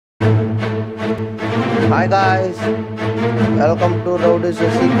Hi guys, welcome to Rowdy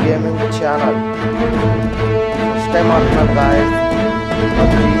sasi gaming channel. First time ఆడుతున్నాను guys.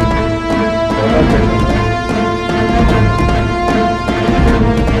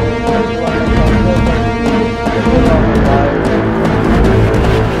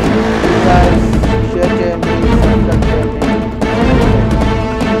 Share చేయండి, subscribe చేయండి.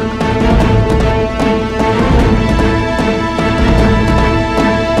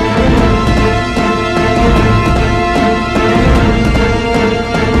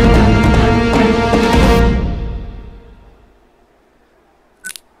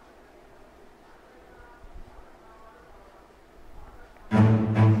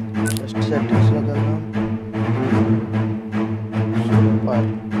 Settings लगाना super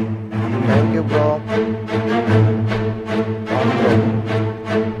thank you bro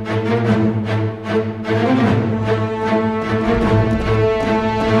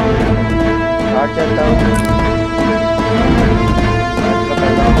start करता हूँ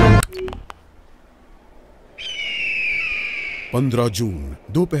 15 जून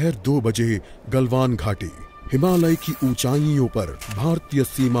दोपहर 2 बजे गलवान घाटी हिमालय की ऊंचाइयों पर भारतीय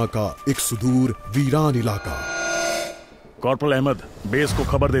सीमा का एक सुदूर वीरान इलाका। कॉर्पोरल अहमद बेस को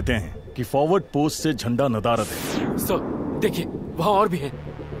खबर देते हैं कि फॉरवर्ड पोस्ट से झंडा नदारद है। सर देखिए वहाँ और भी है।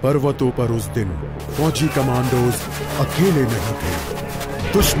 पर्वतों पर उस दिन फौजी कमांडोज अकेले नहीं थे।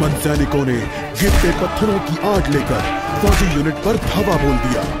 दुश्मन सैनिकों ने गिरते पत्थरों की आड़ लेकर फौजी यूनिट पर धावा बोल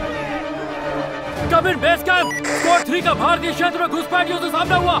दिया। कमिंग बेस कैंप स्क्वाड 3 का भारतीय क्षेत्र में घुसपैठियों से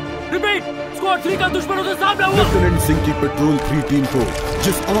सामना हुआ। रिपीट, स्क्वाड 3 का दुश्मनों से सामना हुआ। लेफ्टिनेंट सिंह की पेट्रोल 3 टीम को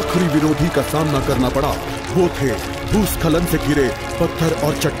जिस आखिरी विरोधी का सामना करना पड़ा वो थे भूस्खलन से घिरे पत्थर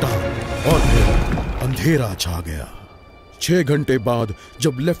और चट्टान। और फिर अंधेरा छा गया। 6 घंटे बाद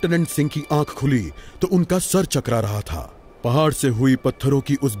जब लेफ्टिनेंट सिंह की आंख खुली तो उनका सर चकरा रहा था। पहाड़ से हुई पत्थरों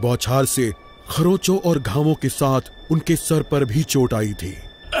की उस बौछार से खरोंचों और घावों के साथ उनके सर पर भी चोट आई थी।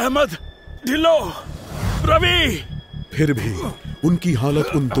 अहमद, ढिल्लो, रवि। फिर भी उनकी हालत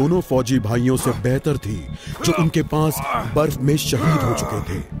उन दोनों फौजी भाइयों से बेहतर थी जो उनके पास बर्फ में शहीद हो चुके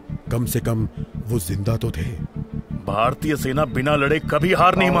थे। कम से कम वो जिंदा तो थे। भारतीय सेना बिना लड़े कभी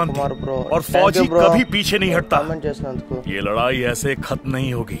हार नहीं मानती और फौजी कभी पीछे नहीं हटता। ये लड़ाई ऐसे खत्म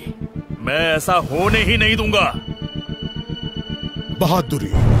नहीं होगी। मैं ऐसा होने ही नहीं दूंगा।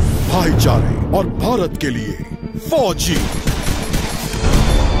 बहादुरी, भाईचारे और भारत के लिए फौजी।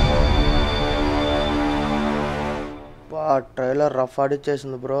 Trailer rough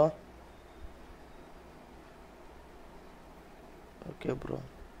ఆడిచ్చేసింది bro. Okay bro.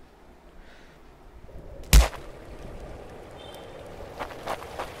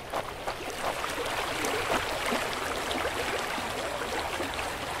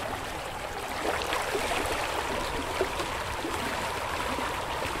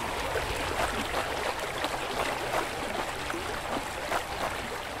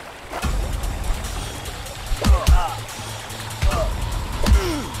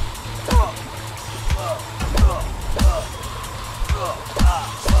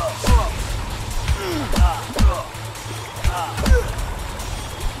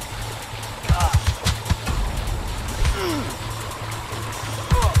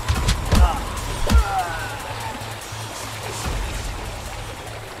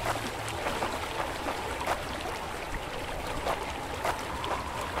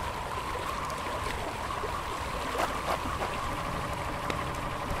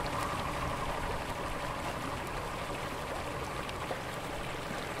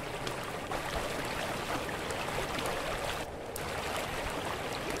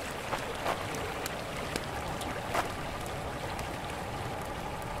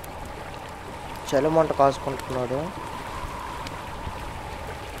 చలిమంట కాసుకుంటున్నాడు.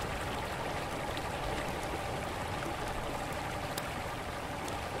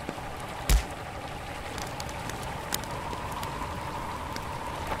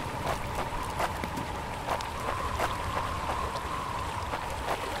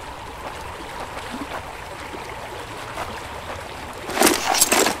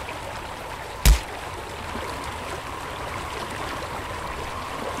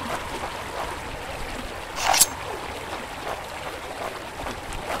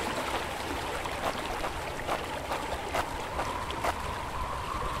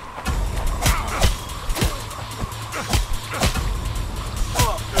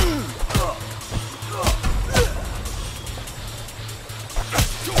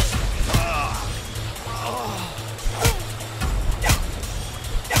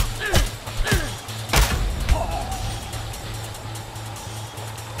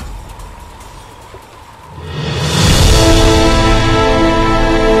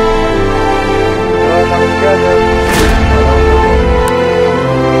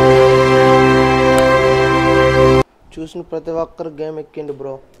 చూసిన ప్రతి ఒక్కరు గేమ్ ఎక్కింది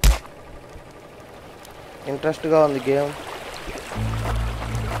బ్రో. इंटरेस्ट గా ఉంది गेम.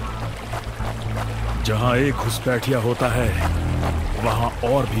 जहाँ एक घुसपैठिया होता है वहाँ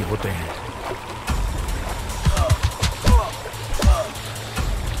और भी होते हैं.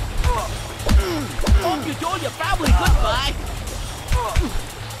 Hope you told your family goodbye.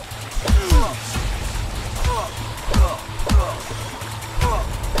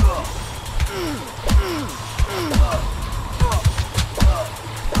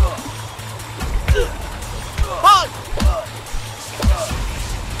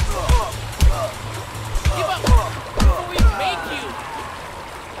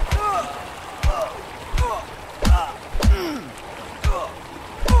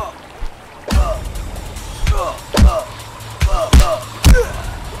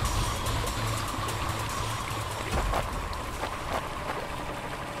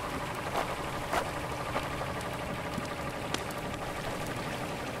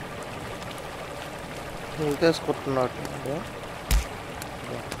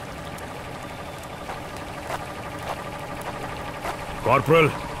 Corporal,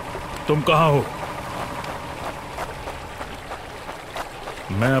 तुम कहाँ हो?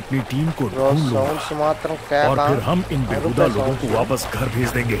 मैं अपनी टीम को ढूंढ लूंगा और फिर हम इन बेहुदा लोगों को वापस घर भेज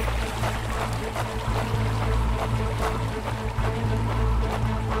देंगे.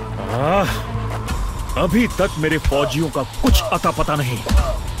 अभी तक मेरे फौजियों का कुछ अता पता नहीं.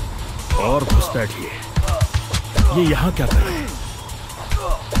 और घुसपैठिए, ये यहाँ क्या कर रहे हैं?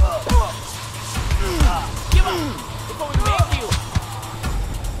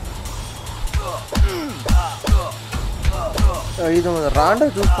 ఇది రాండా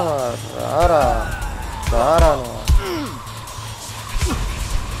చూస్తున్నా రారా రారాను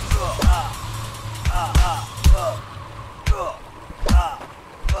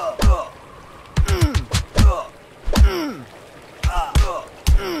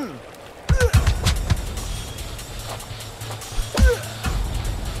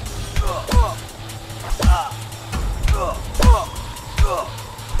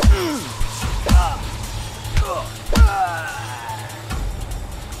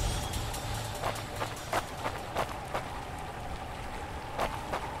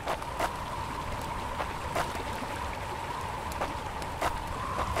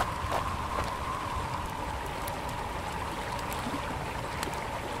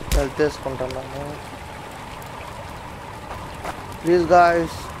प्लीज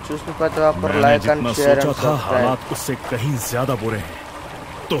गाइस चूसने पर तो आप like and share and subscribe. हालात उससे कहीं ज्यादा बुरे हैं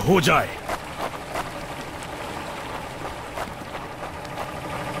तो हो जाए.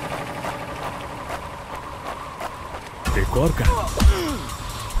 एक और कहना,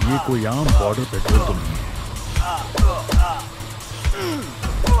 ये कोई आम बॉर्डर पेट्रोल तो नहीं है.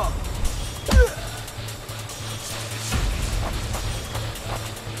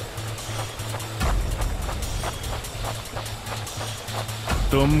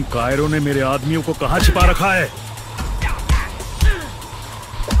 तुम कायरो ने मेरे आदमियों को कहां छिपा रखा है?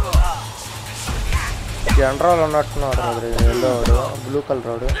 जनरल ఉన్నట్టున్నాడు ఎల్లోడు బ్లూ కలర్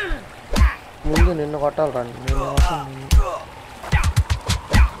రోడ్ ముందు నిన్ను కొట్టాలి రండి నేను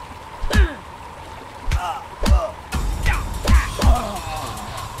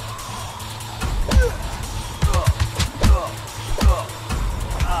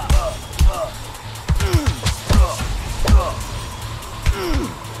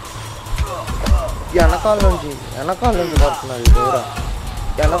వెనకాల నుంచి కొడుతున్నారు దూరం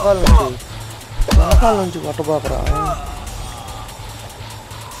వెనకాల నుంచి కొట్టబాకరా.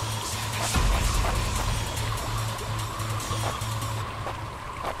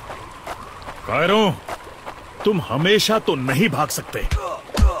 कायरो, तुम हमेशा तो नहीं भाग सकते.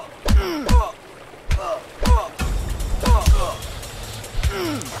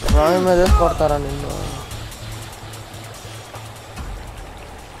 రాయి మీద కొడతారా నిన్ను?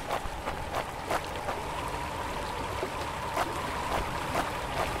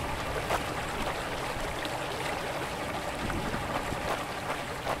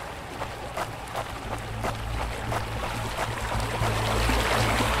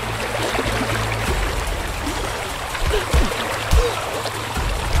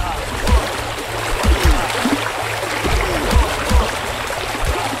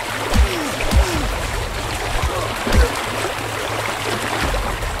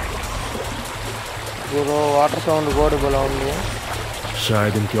 वाटर साउंड बहुत बड़ा होंगे.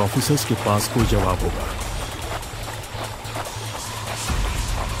 शायद इनके ऑफिसर्स के पास कोई जवाब होगा.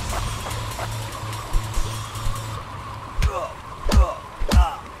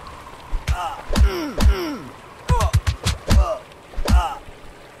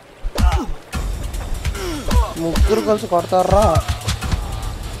 ముగ్గురు కలిసి కొడతారా?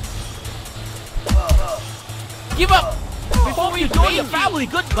 Give up before we join your family.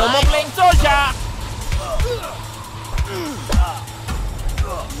 Goodbye. No more playing soldier.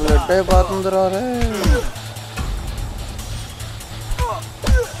 Blood అయిపోతుందిరా ray.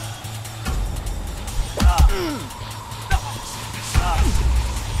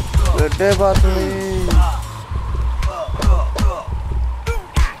 Blood అయిపోతుంది.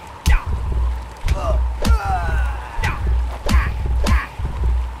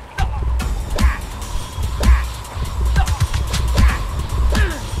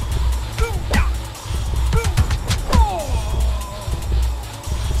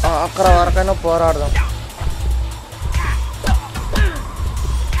 అక్కడ వరకైనా పోరాడదాం.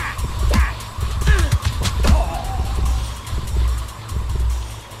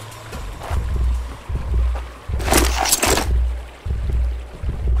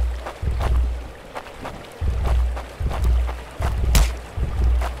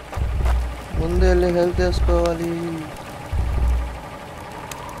 ముందు వెళ్ళి హెల్త్ చేసుకోవాలి.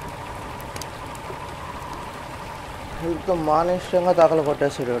 హెల్త్ మానిష్టంగా తగలు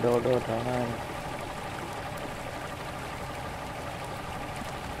కొట్టేసాడు ఒకటి.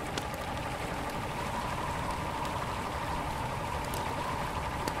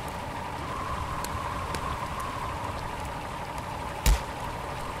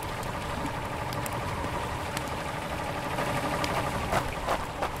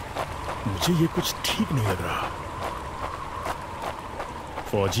 मुझे ये कुछ ठीक नहीं लग रहा।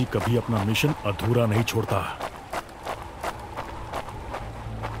 फौजी कभी अपना मिशन अधूरा नहीं छोड़ता।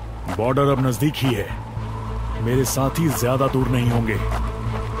 बॉर्डर अब नजदीक ही है, मेरे साथी ज्यादा दूर नहीं होंगे।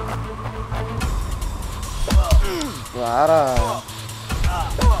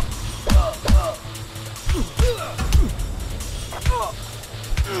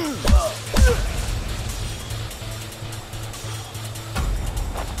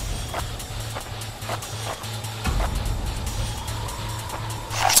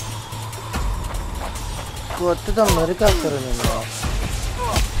 కొట్టుదా మరికాస్తారు నేను.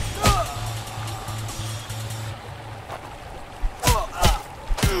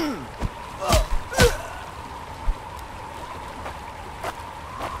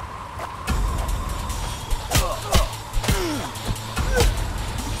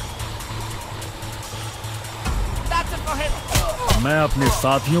 मैं अपने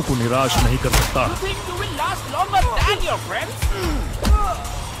साथियों को निराश नहीं कर सकता। You think you will last longer than your friends?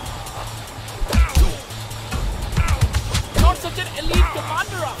 Not such an elite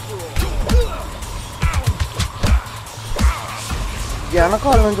commander after all.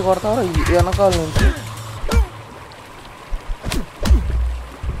 వెనకాల నుంచి కొడతారు. వెనకాల నుంచి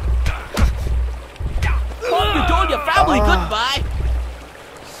Hope you told your family goodbye.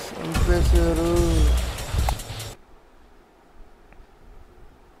 చంపేశారు.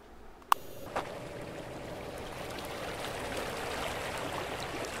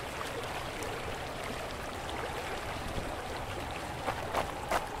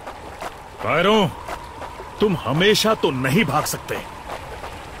 कायरों, तुम हमेशा तो नहीं भाग सकते।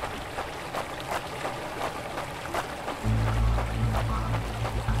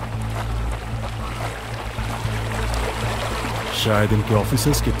 शायद इनके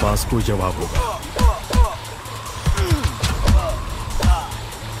ऑफिसर्स के पास कोई जवाब होगा।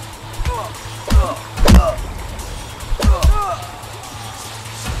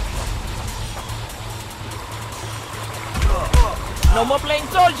 No more playing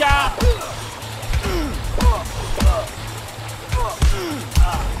soldier.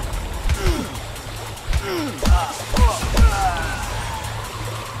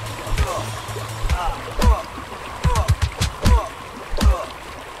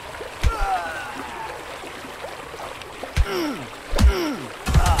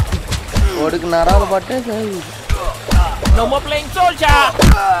 వాడికి నరాలు పట్టేసాయి. No more playing soldier.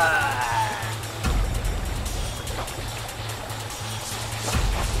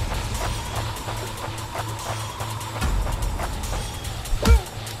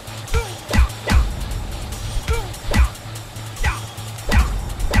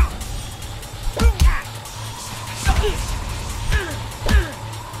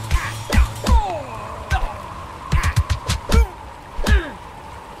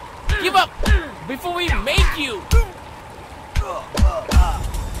 Give up before we make you.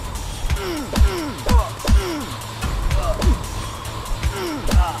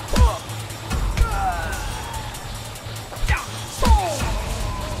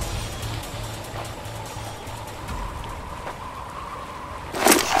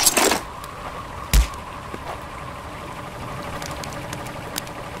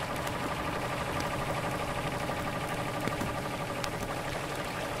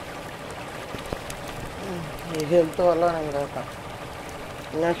 Health వల్ల నేను కాక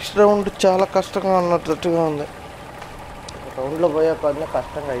నెక్స్ట్ రౌండ్ చాలా కష్టంగా ఉన్నట్టుగా ఉంది. రౌండ్లో పోయే కొద్దిగా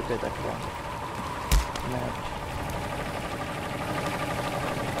కష్టంగా అయిపోయింది అట్లా మ్యాచ్.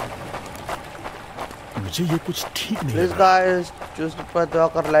 मुझे ये कुछ ठीक नहीं प्लीज गाइस చూసి ప్రతి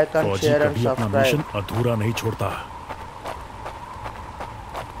ఒక్కరు like and share and subscribe. अधूरा नहीं छोड़ता.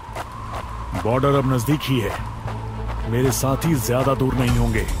 बॉर्डर अब नजदीक ही है. मेरे साथी ज्यादा दूर नहीं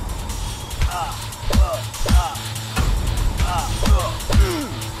होंगे.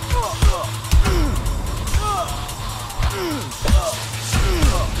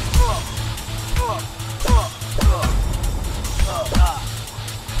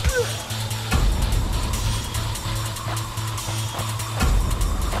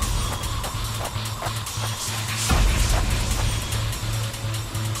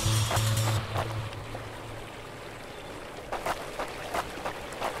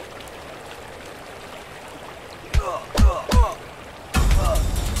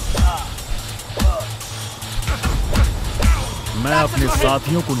 मैं अपने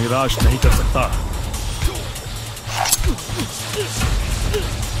साथियों को निराश नहीं कर सकता.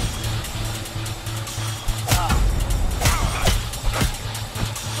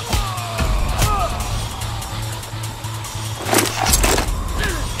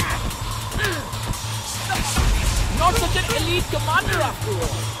 Not such an elite commander after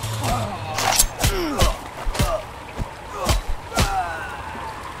all.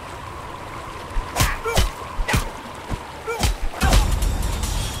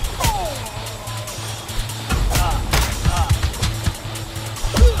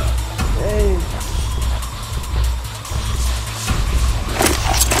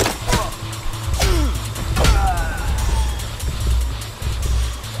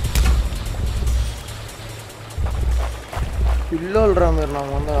 పిల్లోలు రా మీరు నా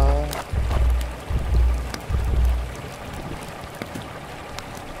ముంద.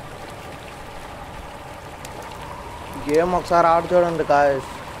 గేమ్ ఒకసారి ఆడి చూడండి గాయ్స్.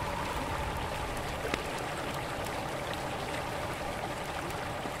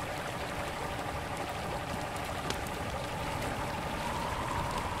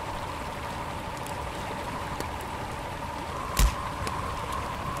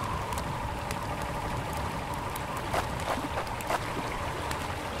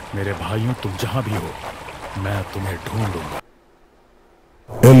 मेरे भाइयों, तुम जहां भी हो, मैं तुम्हें ढूंढूंगा.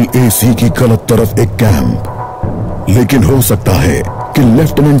 LAC की गलत तरफ एक कैंप, लेकिन हो सकता है कि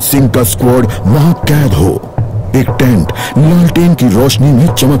लेफ्टिनेंट सिंह का स्क्वाड वहां कैद हो. एक टेंट लालटेन की रोशनी में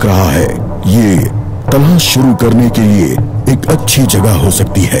चमक रहा है. ये तलाश शुरू करने के लिए एक अच्छी जगह हो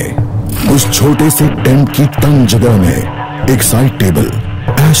सकती है. उस छोटे से टेंट की तंग जगह में एक साइड टेबल,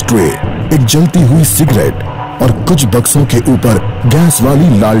 एस्ट्रे, एक जलती हुई सिगरेट और कुछ बक्सों के ऊपर गैस वाली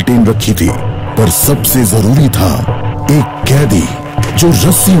लालटेन रखी थी. पर सबसे जरूरी था एक कैदी जो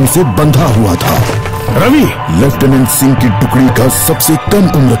रस्सियों से बंधा हुआ था. रवि, लेफ्टिनेंट सिंह की टुकड़ी का सबसे कम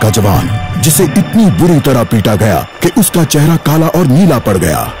उम्र का जवान, जिसे इतनी बुरी तरह पीटा गया कि उसका चेहरा काला और नीला पड़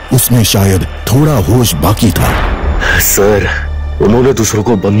गया. उसमें शायद थोड़ा होश बाकी था. सर, उन्होंने दूसरों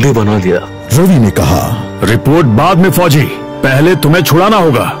को बंदी बना दिया. रवि ने कहा. रिपोर्ट बाद में फौजी, पहले तुम्हें छुड़ाना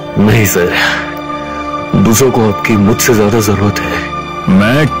होगा. नहीं सर, दूसरों को आपकी मुझसे ज्यादा जरूरत है.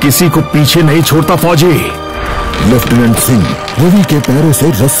 मैं किसी को पीछे नहीं छोड़ता फौजी. लेफ्टिनेंट सिंह रवि के पैरों से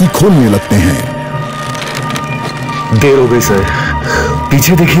रस्सी खोलने लगते हैं. देर हो गई सर,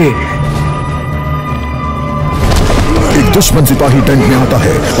 पीछे देखिए. एक दुश्मन सिपाही टेंट में आता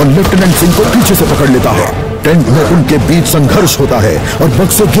है और लेफ्टिनेंट सिंह को पीछे से पकड़ लेता है. टेंट में उनके बीच संघर्ष होता है और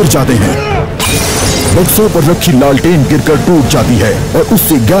बक्से गिर जाते हैं. बक्सों पर रखी लालटेन गिरकर टूट जाती है और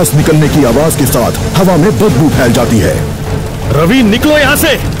उससे गैस निकलने की आवाज के साथ हवा में बदबू फैल जाती है. रवि, निकलो यहाँ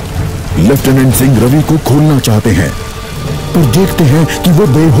से. लेफ्टिनेंट सिंह रवि को खोलना चाहते हैं, पर देखते हैं कि वो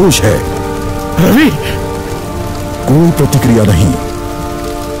बेहोश है. रवि, कोई प्रतिक्रिया नहीं.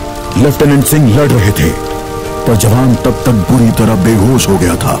 लेफ्टिनेंट सिंह लड़ रहे थे, पर जवान तब तक बुरी तरह बेहोश हो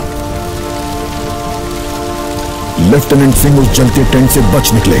गया था. लेफ्टिनेंट सिंह उस जलते टेंट से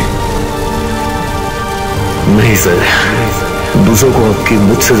बच निकले. नहीं सर, दूसरों को आपकी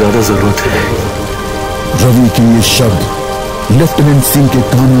मुझसे ज्यादा जरूरत है. रवि के ये शब्द लेफ्टिनेंट सिंह के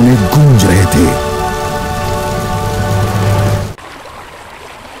कानों में गूंज रहे थे.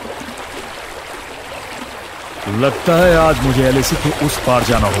 लगता है आज मुझे LAC के उस पार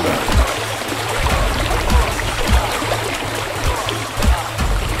जाना होगा.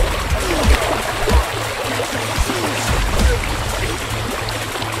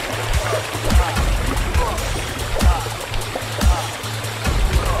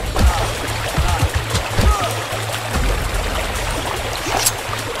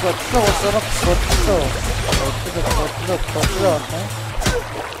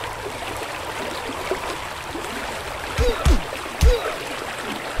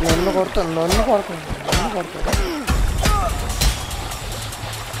 నన్ను కొడుతుంది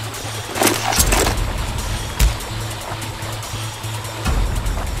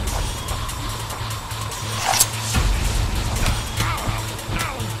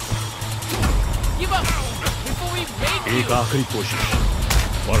एक आखिरी कोशिश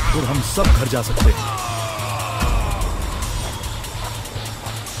और फिर हम सब घर जा सकते हैं।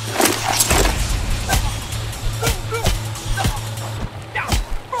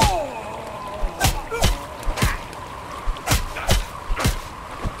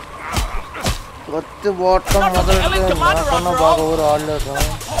 ఓటం మొదలెడితే నాకన్నా బాగా ఊరు ఆడలేదు.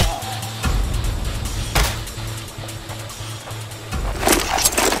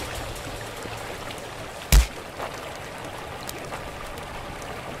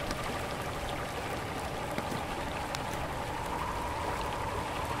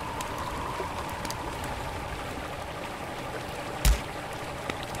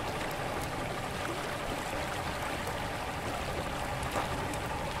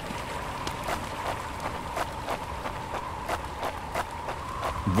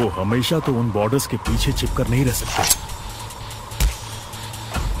 वो हमेशा तो उन बॉर्डर्स के पीछे चिपकर नहीं रह सकते।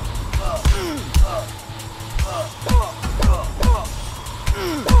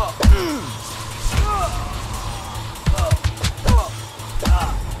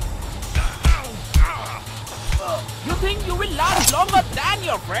 You think you will last longer than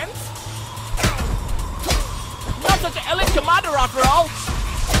your friends? Not such an elite commander after all.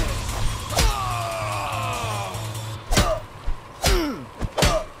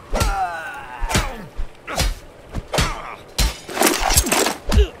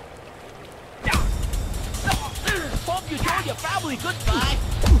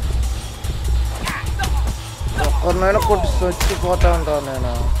 ఒక్కరినైనా కొట్టి చచ్చిపోతా ఉంటాను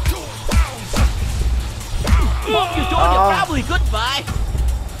నేను.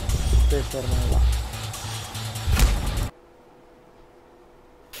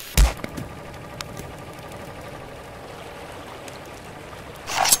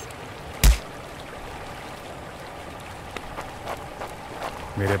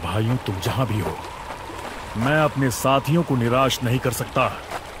 मेरे भाइयों, तुम जहां भी हो, मैं अपने साथियों को निराश नहीं कर सकता।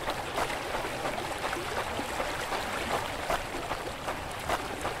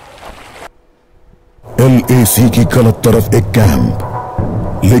 LAC की गलत तरफ एक कैंप,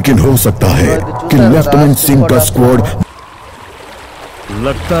 लेकिन हो सकता है कि लेफ्टिनेंट सिंह का स्क्वाड।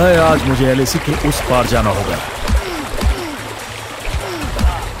 लगता है आज मुझे LAC के उस पार जाना होगा।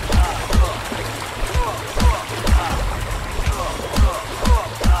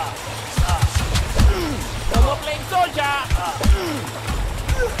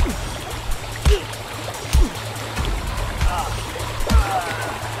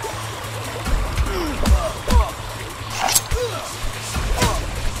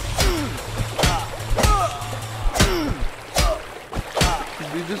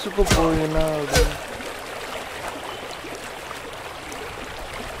 బిగుసుకుపోయినాడు.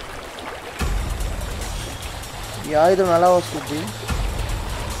 ఈ ఆయుధం ఎలా వస్తుంది?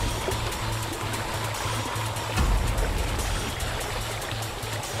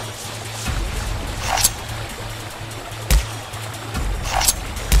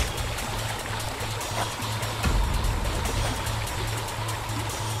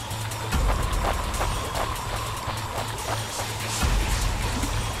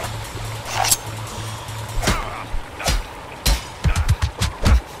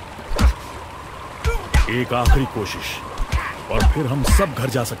 एक आखिरी कोशिश और फिर हम सब घर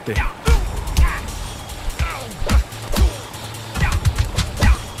जा सकते हैं।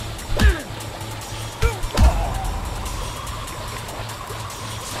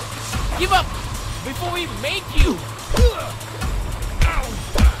 Give up before we make you.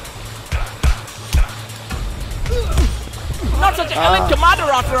 Not such an elite commander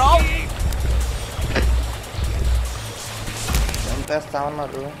after all. చంపేస్తా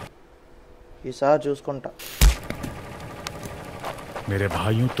ఉన్నారు. ఈసారి చూసుకుంటా. मेरे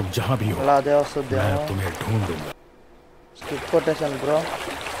भाइयों, तुम जहां भी हो, అలా అదే వస్తుంది. मैं तुम्हें ढूंढूंगा। Skip కొట్టేసాను bro.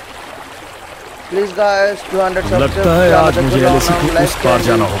 Please guys 200 subscribe. लगता है आज मुझे LAC के उस पार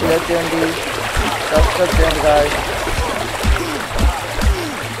जाना होगा। లైక్ చేయండి, సబ్స్క్రైబ్ చేయండి guys.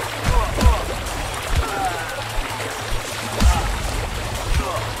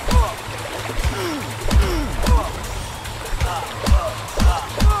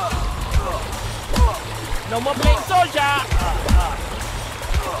 No more playing soldier.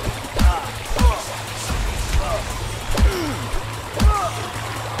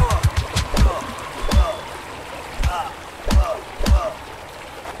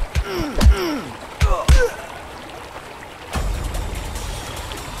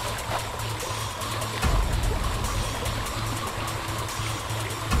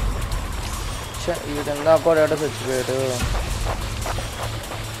 వీడందా కూడా ఎడ చచ్చిపోయాడు.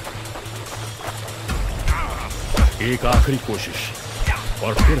 एक आखिरी कोशिश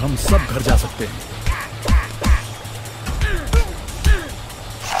और फिर हम सब घर जा सकते हैं.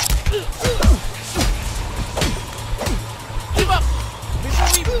 Give up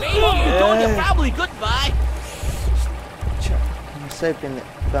before we make you. Told your family goodbye. Miss అయిపోయింది.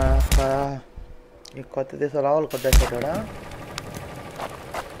 ఈ కొత్త దేశాలు రావాలి కొట్టేసాడా.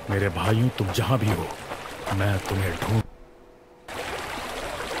 मेरे भाइयों तुम जहां भी हो मैं तुम्हें ढूंढ.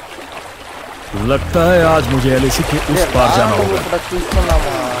 लगता है आज मुझे एलएसी के उस पार जाना होगा.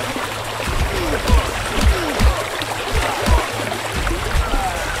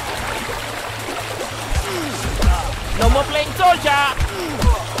 No more playing soldier.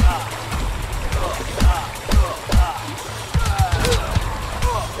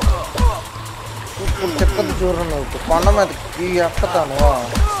 ఇప్పుడు చెక్కది చూడను కొండ మీదకి ఎక్కతాను.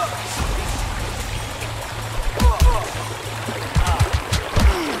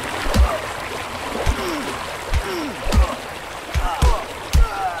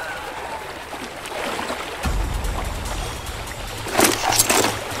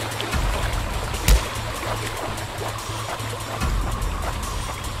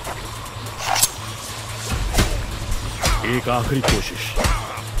 एक आखिरी कोशिश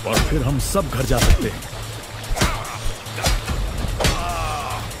और फिर हम सब घर जा सकते हैं.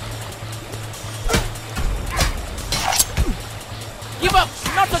 Give up.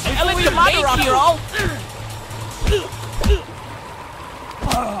 Not such an elite commander after all.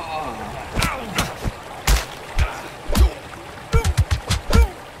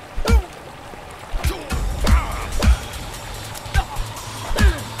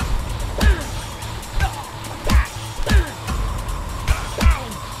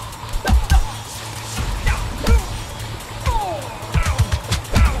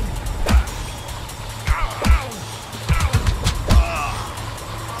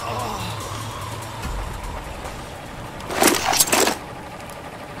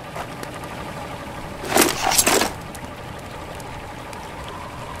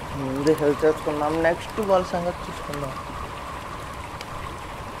 ముందు హెల్త్ చేసుకుందాం. నెక్స్ట్ వాళ్ళ సంగతి చూసుకుందాం.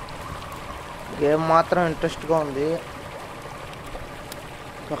 గేమ్ మాత్రం ఇంట్రెస్ట్గా ఉంది.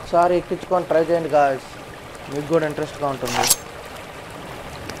 ఒకసారి ఎక్కించుకొని ట్రై చేయండి గాయ్స్, మీకు కూడా ఇంట్రెస్ట్గా ఉంటుంది.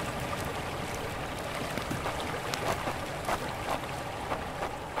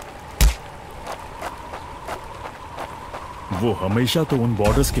 वो हमेशा तो उन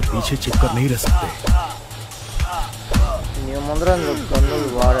बॉर्डर्स के पीछे छिपकर नहीं रह सकते. నీ ముందర గన్నులు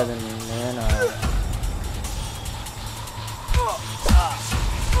వాడేది నేనా?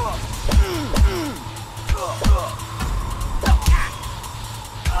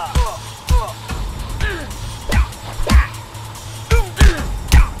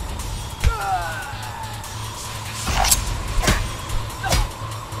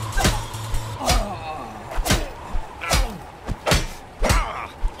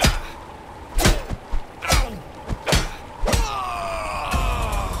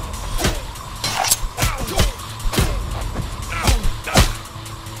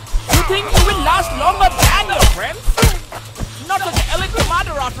 Think you will last longer than your friends? Not such an elite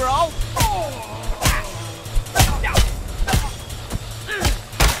commander after all.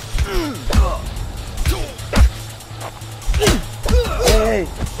 Hey!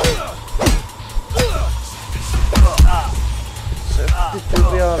 శక్తి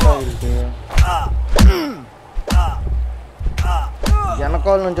చూపించాలా వీళ్ళకి?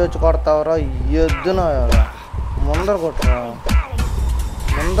 వెనకాల నుంచి వచ్చి కొడతావరా ఎద్దున, ముందర కొట్టరా,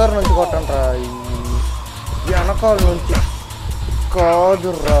 ముందర నుంచి కొట్టండిరా. వెనకాల నుంచి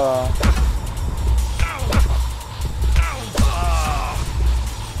కాదుర్రా.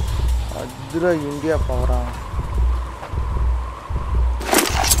 అద్దురా ఇండియా పవరా.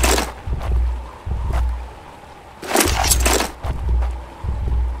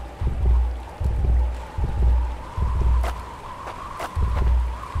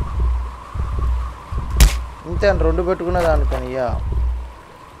 ఇంతే అని రెండు పెట్టుకునేది అనుకోని. ఇయ్యా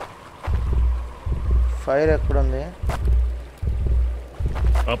फायर है.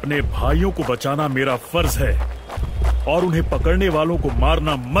 अपने भाइयों को बचाना मेरा फर्ज है और उन्हें पकड़ने वालों को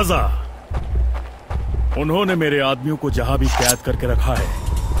मारना मजा. उन्होंने मेरे आदमियों को जहां भी कैद करके रखा है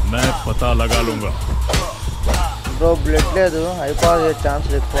मैं पता लगा लूंगा. ब्रो ब्लड లేదు, అయిపోయే ఛాన్స్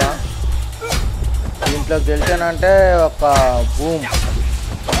ఎక్కువ. దీంట్లో గెలిచానంటే ఒక బూమ్.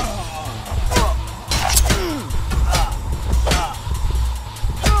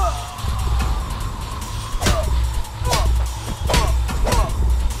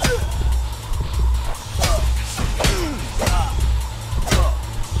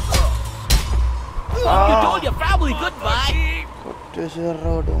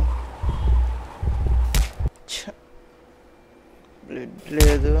 ఎర్రోడు బ్లడ్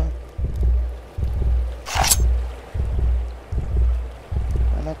లేదు.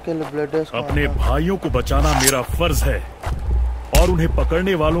 अपने भाइयों को बचाना मेरा फर्ज है और उन्हें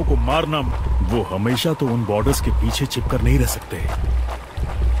पकड़ने वालों को मारना. वो हमेशा तो उन बॉर्डर्स के पीछे छिपकर नहीं रह सकते.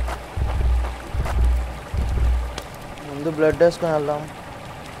 ముందు బ్లడ్ వేసుకొని వెళ్దాం.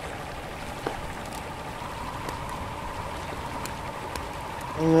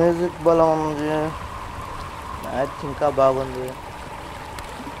 మ్యూజిక్ బలం ఉంది, మ్యాచ్ ఇంకా బాగుంది.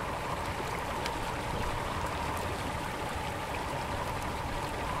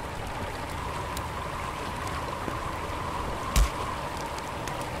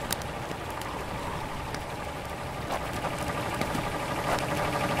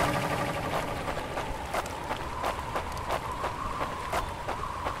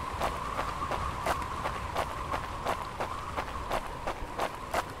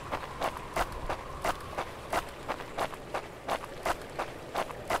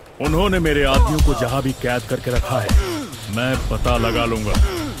 उन्होंने मेरे आदमियों को जहां भी कैद करके रखा है मैं पता लगा लूंगा.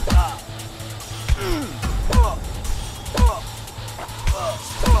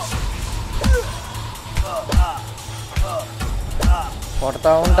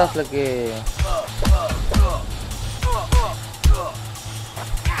 కొడతా ఉంటా అసలుకి.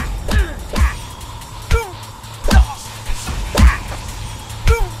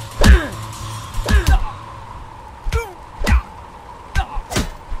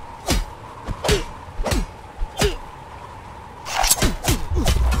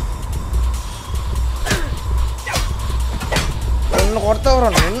 కొడతావరా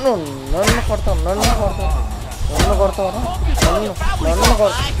నన్ను నన్ను కొడతావు నన్ను కొడతావు నన్ను కొడతావరా నన్ను నన్ను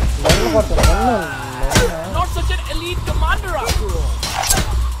నన్ను కొడతావు నన్ను. Not such an elite commander after all.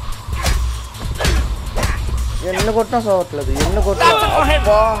 ఎన్ని కొట్టినా సోవట్లేదు, ఎన్ని కొట్టినా.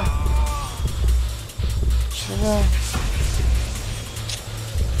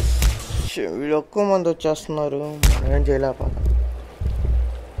 వీళ్ళు ఎక్కువ మంది వచ్చేస్తున్నారు, ఏం చేయలేకపోతా.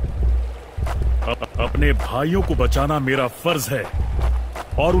 अपने भाइयों को बचाना मेरा फर्ज है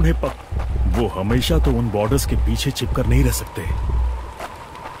और उन्हें वो हमेशा तो उन बॉर्डर्स के पीछे छिपकर नहीं रह सकते.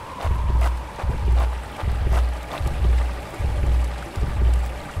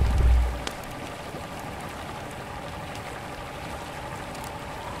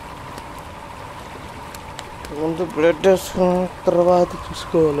 ముందు బ్లడ్ వేసుకున్న తర్వాత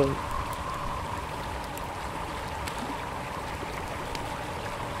చూసుకోవాలి.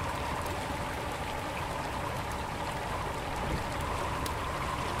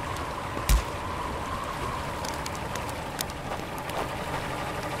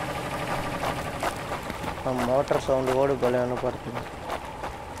 మోటార్ సౌండ్ కూడా భలే వినపడుతుంది.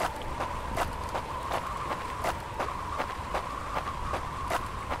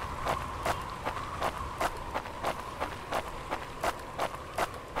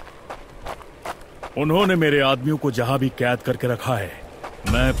 उन्होंने मेरे आदमियों को जहां भी कैद करके रखा है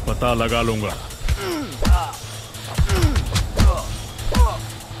मैं पता लगा लूंगा.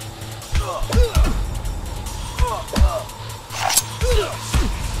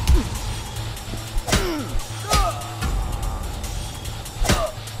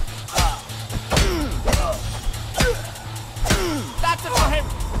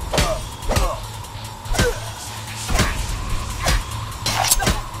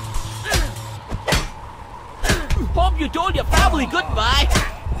 Hope you told your family goodbye.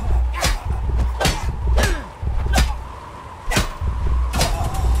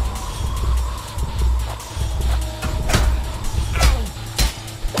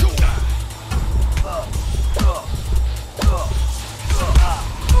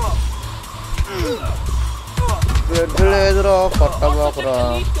 Blood లేదురా, కొట్టబాకురా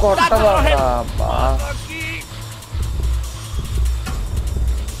కొట్టబాకురా.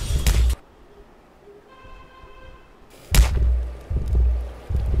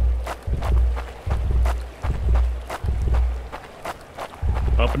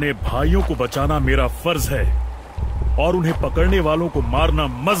 अपने भाइयों को बचाना मेरा फर्ज है और उन्हें पकड़ने वालों को मारना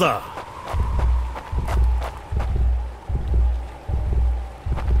मजा.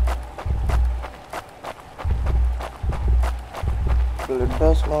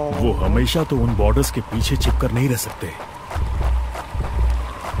 वो हमेशा तो उन बॉर्डर्स के पीछे छिपकर नहीं रह सकते.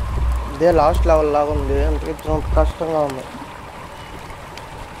 ఇదే లాస్ట్ లెవెల్ లాగా ఉంది, అంటే కష్టంగా ఉంది.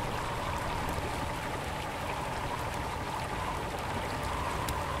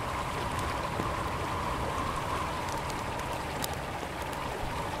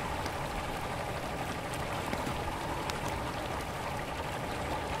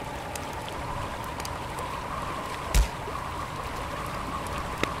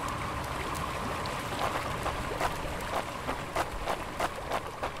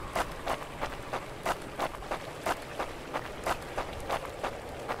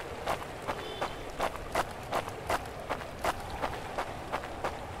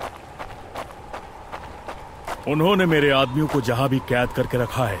 उन्होंने मेरे आदमियों को जहां भी कैद करके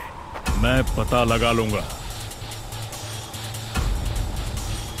रखा है मैं पता लगा लूंगा।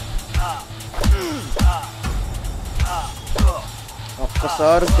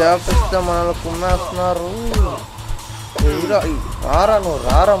 ఒక్కసారి గ్యాప్ ఇస్తే మనల్ని కుమ్మేస్తున్నారు. రారా నువ్వు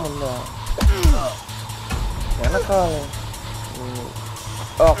రారా ముందు వెనకాల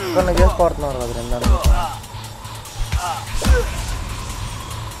ఒక్కడిని చేసి పడుతున్నారు కదా రెండని.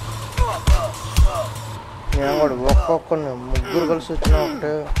 నేను కూడా ఒక్కొక్కరిని ముగ్గురు కలిసి వచ్చినా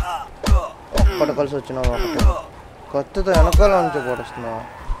ఒకటే, ఒక్కటి కలిసి వచ్చినా ఒకటే. కత్తితో వెనకాల నుంచి పడుస్తున్నా.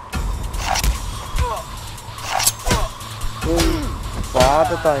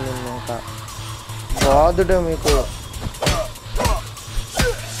 బాధతో అయింది ఇంకా బాధుడే మీకు.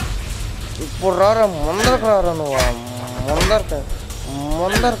 ఇప్పుడు రారా ముందరకు రారా నువ్వు ముందరకు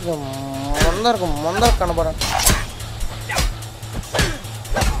ముందరకు ముందరకు ముందరకు కనబడ.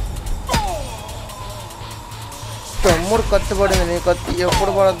 తమ్ముడు కత్తి పడింది, నీ కత్తి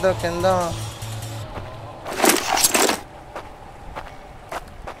ఎప్పుడు పడద్దా కింద?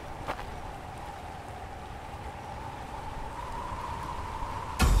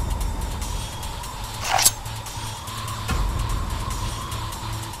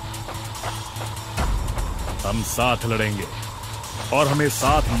 हम साथ लड़ेंगे और हमें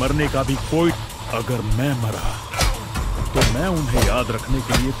साथ मरने का भी कोई। अगर मैं मरा तो मैं उन्हें याद रखने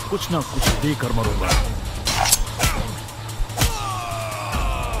के लिए कुछ ना कुछ देकर मरूंगा।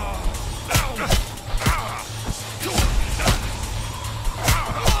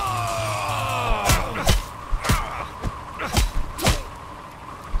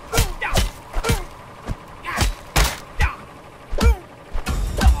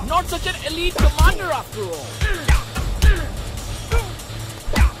 Not such an elite commander after all.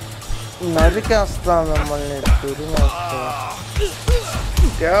 నరికేస్తా మిమ్మల్ని, తురిమేస్తా.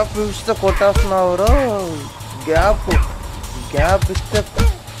 గ్యాప్ ఇస్తే కొట్టేస్తున్నావు. గ్యాప్ ఇస్తే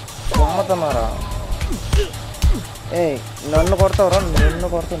కొమ్మతున్నారా? నన్ను కొడతావురా? నిన్ను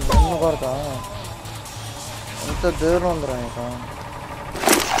కొడతా. ఎంత దూరం ఉందిరా ఇంకా.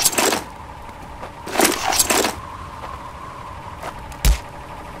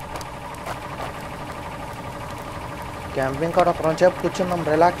 క్యాంపింగ్ కాడ ఒక సేపు కూర్చున్నాం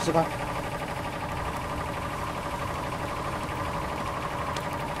రిలాక్స్గా.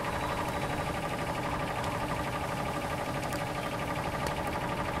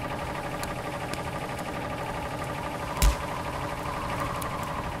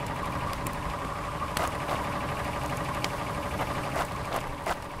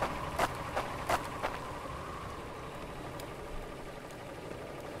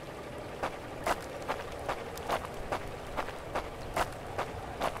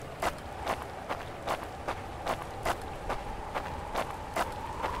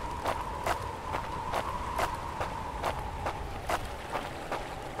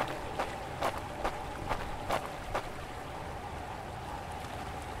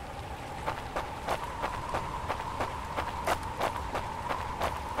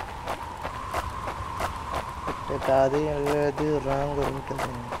 అది లేదు రాంగ్ ఉంటుంది.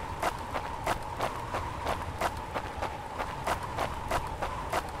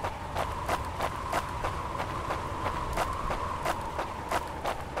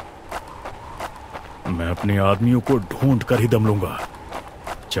 मैं अपने आदमियों को ढूंढ कर ही दम लूंगा,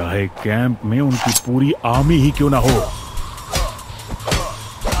 चाहे कैंप में उनकी पूरी आर्मी ही क्यों ना हो।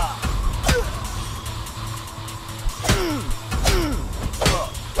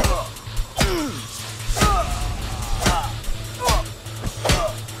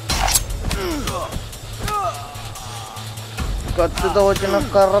 కత్తితో వచ్చిన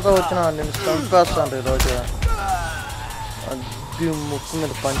కర్రతో వచ్చిన నేను చంపేస్తాను ఈరోజు. అది ముక్కు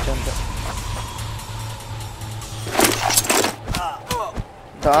మీద పంచంటే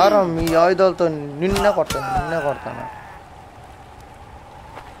దారం మీ ఆయుధాలతో నిన్నే కొడతాను.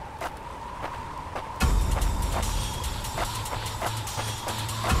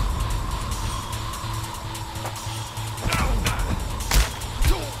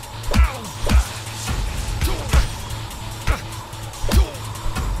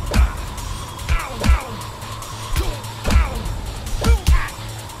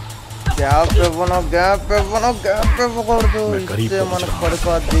 గ్యాప్ ఇవ్వకూడదు, ఇస్తే మనకు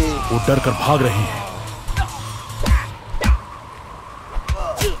పడిపోద్ది. वो डर कर भाग रहे हैं।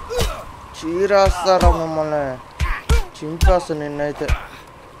 చీరేస్తారా మిమ్మల్ని, చింపేస్తా నిన్నైతే.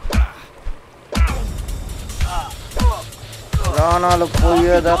 ప్రాణాలు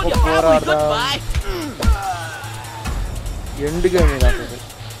పోయేదాకా పోరాడదా. ఎండ్ గేమ్ ఇది అసలు.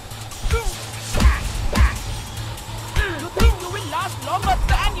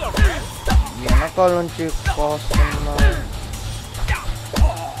 వెనకాల నుంచి కోస్తున్నా.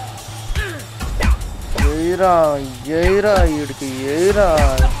 ఎయిరా ఎయిరా వీడికి ఎయిరా.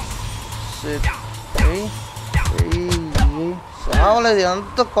 సావలేదు.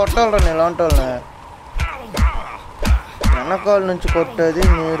 ఎంత కొట్టాలరా ఇలాంటి వాళ్ళని. వెనకాల నుంచి కొట్టేది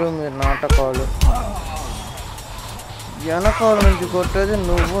మీరు నాటకాలు. వెనకాల నుంచి కొట్టేది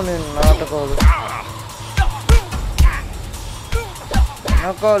నువ్వు నేను నాటకాలు.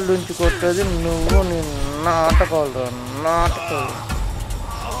 వెనకాల నుంచి కొట్టేది నువ్వు నేను నాటకాలు రా నాటకాలు.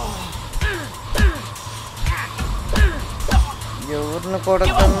 ఎవరిని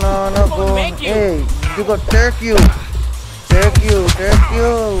కొడుతున్నాను? ఇదిగో టేక్ యూ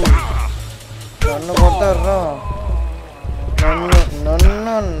నన్ను కొడతారా?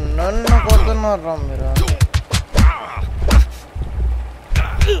 నన్ను కొడుతున్నారా మీరు?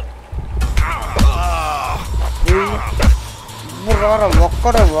 రారా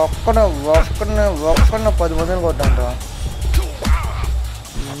ఒక్కడే 10 మందిని కొట్టాను.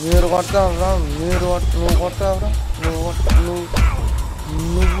 మీరు కొడతావురా? నువ్వు కొడతావురా?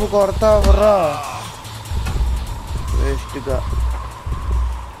 నువ్వు కొడతావురా వేస్ట్గా.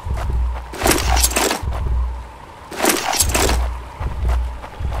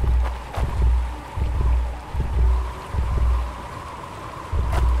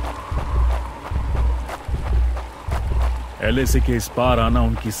 LAC के इस पार आना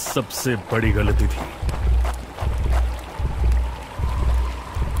उनकी सबसे बड़ी गलती थी.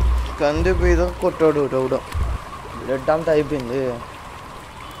 కంది మీద కొట్టాడు రౌడీ. బ్లడ్ అంతా అయిపోయింది.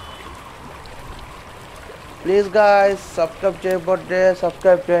 ప్లీజ్ గాయ్స్ సబ్స్క్రైబ్ చేయకపోతే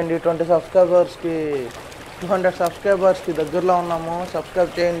సబ్స్క్రైబ్ చేయండి. 200 సబ్స్క్రైబర్స్కి దగ్గరలో ఉన్నాము.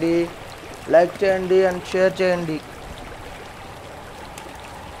 సబ్స్క్రైబ్ చేయండి, లైక్ చేయండి అండ్ షేర్ చేయండి.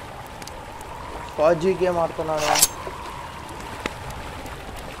 FAU-G గేమ్ ఆడుతున్నాను.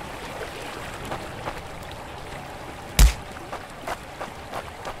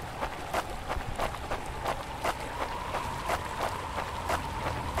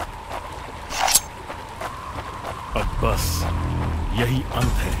 अब बस यही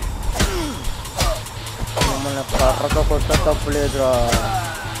अंत है. మమ్మల్ని కర్రతో కొట్ట తప్పులేదురా.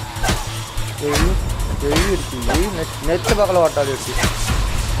 నెత్తి పగల పట్టాలి.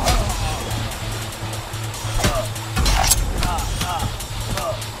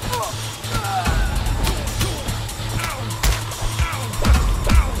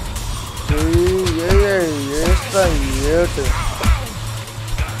 ఏటు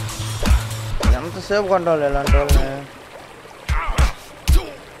ఎంతసేపు కొంటాలి ఇలాంటి వాళ్ళని?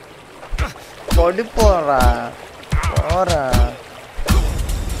 పడిపోరా పోరా.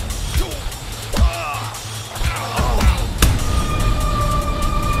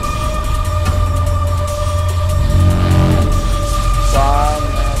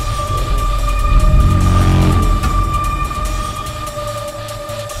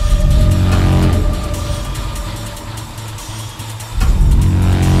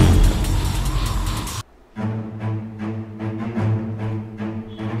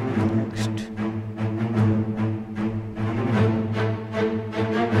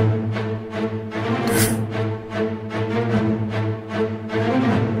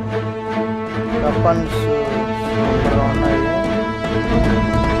 weapons సూపర్గా ఉన్నాయి.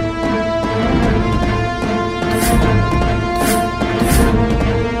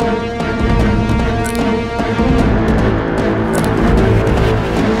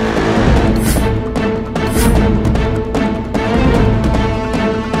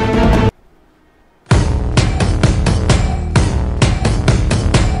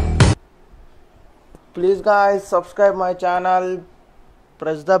 Please guys, subscribe my channel,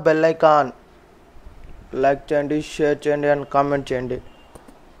 press the bell icon, like చేయండి, షేర్ చేయండి and comment చేయండి.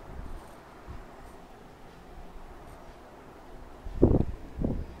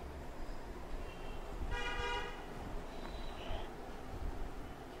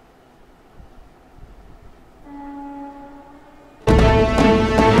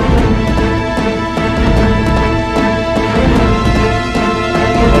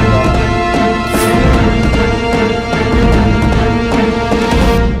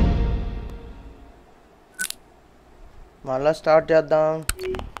 మళ్ళా స్టార్ట్ చేద్దాం.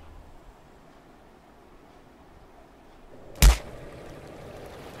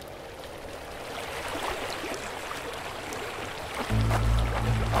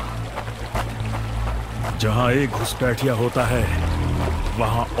 जहां एक घुसपैठिया होता है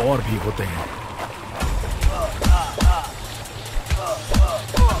वहां और भी होते हैं.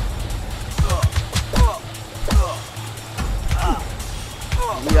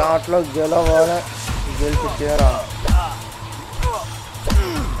 ఈ ఆటలో గెలవాలి, గెలిచి తీరా.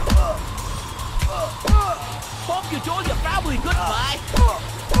 hope you told your family goodbye.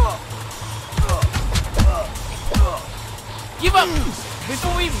 Give up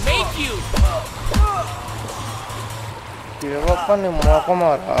before we make you. Give up on the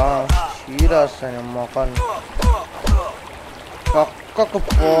mokamara. Serious and mokan.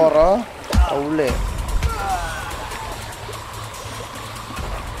 Kakakapora. Aule.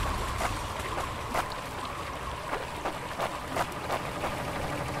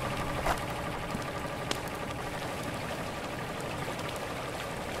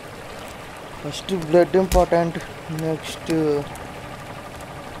 First blood important, next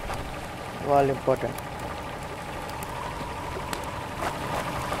wall important.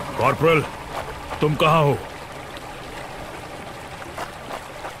 Corporal, तुम कहाँ हो?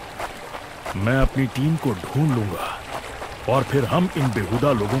 मैं अपनी टीम को ढूंढ लूंगा और फिर हम इन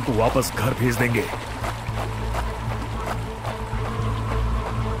बेहुदा लोगों को वापस घर भेज देंगे।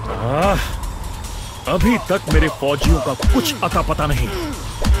 अभी तक मेरे फौजियों का कुछ अता पता नहीं।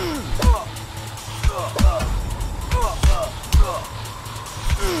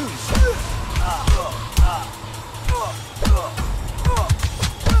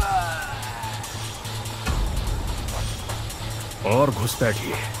 और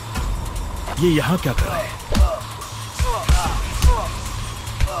घुसपैठिए, ये यहाँ क्या कर रहे हैं?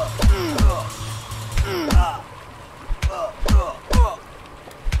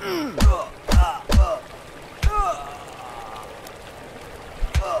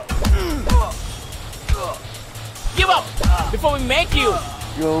 Give up before we make you.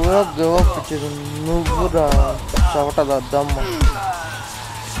 Give up, nubura, chavata da damma.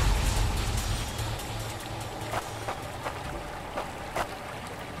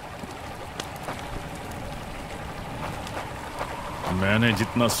 मैंने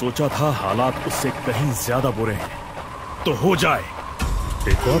जितना सोचा था हालात उससे कहीं ज्यादा बुरे हैं। तो हो जाए।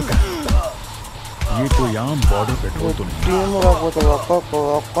 एक और क्या? ये कोई आम बॉर्डर पेट्रोल तो नहीं। टीम वापस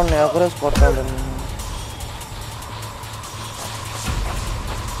ने अग्रेस करता है।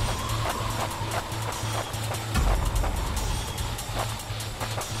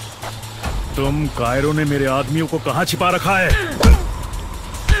 तुम कायरो ने मेरे आदमियों को कहाँ छिपा रखा है?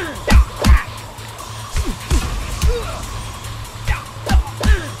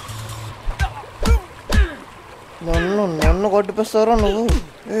 నన్ను కొట్టిపిస్తారా నువ్వు?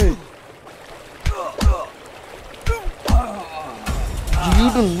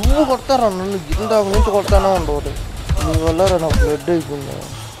 జీడు నువ్వు కొడతారా నన్ను? ఇందాక నుంచి కొడతానే ఉండవు నీ వల్ల నా బ్లడ్ అయిపోయింది.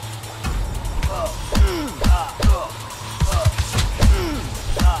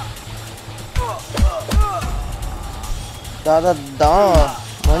 దాదా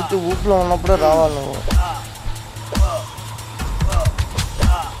మంచి ఊపిలో ఉన్నప్పుడే రావాలి నువ్వు.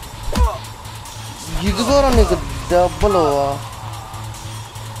 ఇదిగోరా నీకు దెబ్బలు.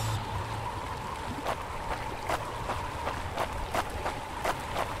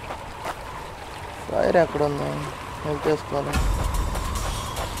 ఫైర్ ఎక్కడ ఉందా? హెల్ప్ చేసుకోవాలి.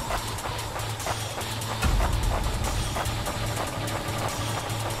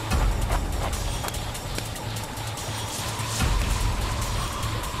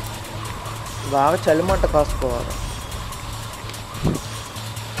 బాగా చలిమంట కాసుకోవాలి.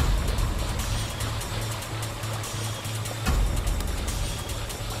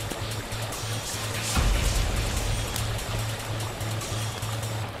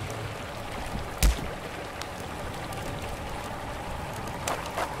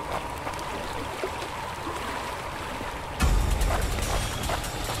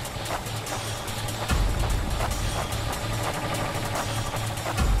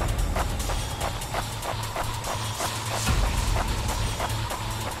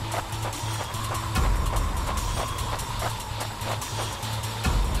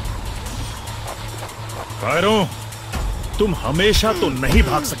 कायरो, तुम हमेशा तो नहीं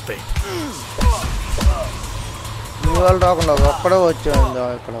भाग सकते। ఇవాళ రాకుండా ఒక్కడే వచ్చాయిందా?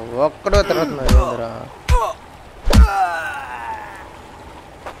 ఇక్కడ ఒక్కడే తిరుగుతున్నా ఏందిరా?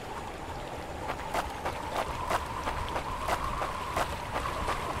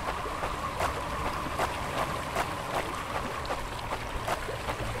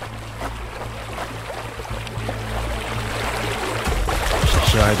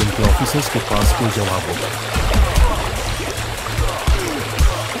 शायद इनके ऑफिसर्स के पास कोई जवाब होगा।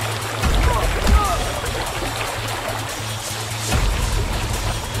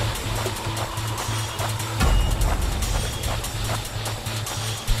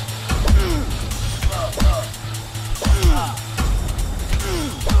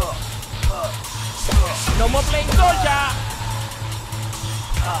 No more playing soldier.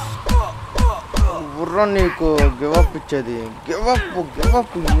 బుర్ర నీకు గివ్ అప్ ఇచ్చేది. గివ్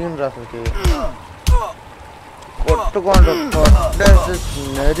అప్ ఏం రాసకి? కొట్టుకోండి కొట్టేసి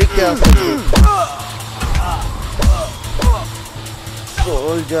నరికేస్తుంది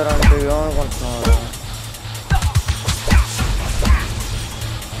సోల్జర్ అంటే ఏమనుకుంటున్నారు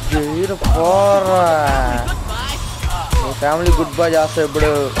జైలు పోరా మీ ఫ్యామిలీ గుడ్ బై చేస్తా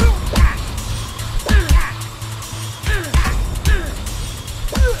ఇప్పుడు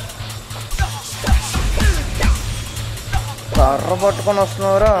కర్ర పట్టుకొని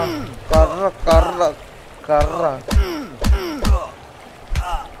వస్తున్నావురా కర్ర కర్ర కర్ర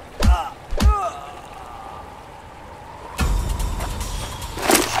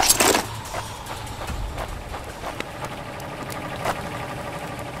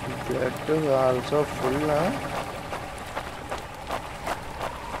आल्सो फुल ना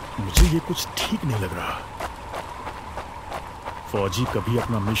मुझे ये कुछ ठीक नहीं लग रहा फौजी कभी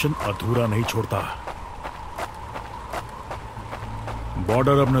अपना मिशन अधूरा नहीं छोड़ता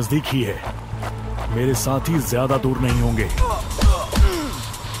बॉर्डर अब नजदीक ही है मेरे साथी ज्यादा दूर नहीं होंगे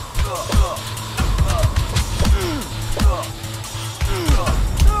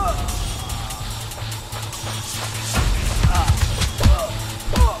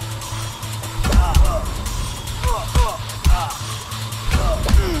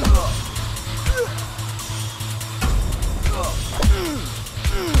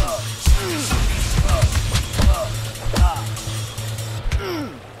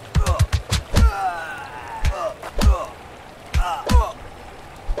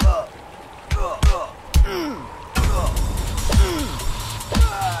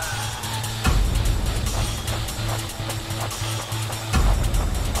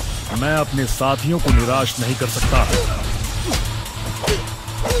मैं अपने साथियों को निराश नहीं कर सकता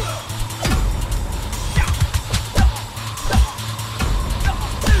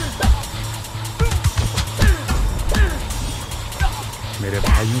मेरे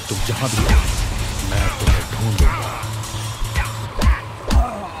भाइयों तुम जहां भी हो मैं तुम्हें ढूंढूंगा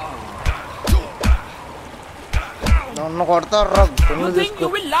నన్ను కొడతారా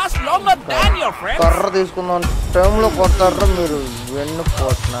కర్ర తీసుకున్న టైంలో కొడతారా మీరు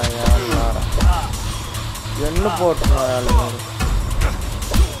వెన్నుపోతున్నాయా అన్నారా వెన్నుపోతున్నాయా మీరు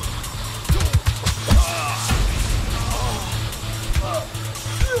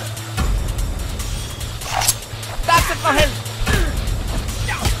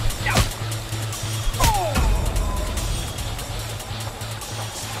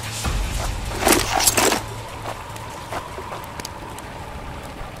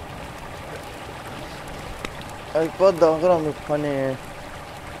అయిపోద్దాం మీ పని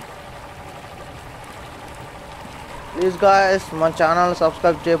ప్లీజ్ గాయ్స్ మన ఛానల్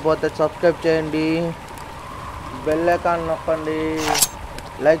సబ్స్క్రైబ్ చేయకపోతే సబ్స్క్రైబ్ చేయండి బెల్ ఐకాన్ నొక్కండి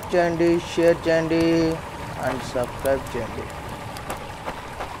లైక్ చేయండి షేర్ చేయండి అండ్ సబ్స్క్రైబ్ చేయండి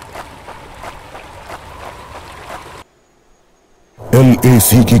LAC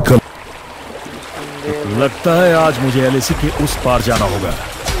की लगता है आज मुझे LAC के उस पार जाना होगा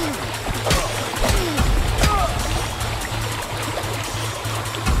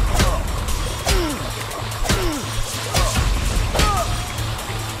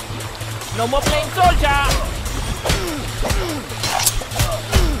No more playing soldier!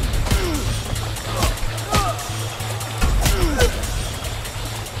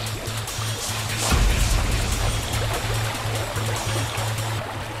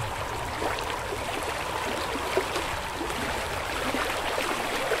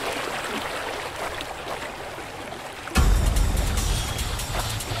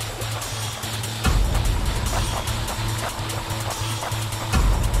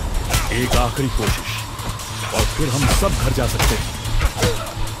 एक आखिरी कोशिश और फिर हम सब घर जा सकते हैं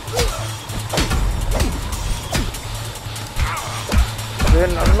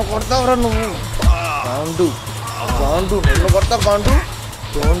నన్ను కొడతావురా నువ్వు గాండు గాండు నన్ను కొడతా గాండు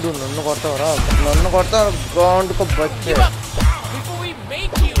గాండు నన్ను కొడతావురా నన్ను కొడతా గాండుకు బచ్చే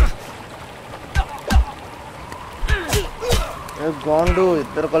గాండు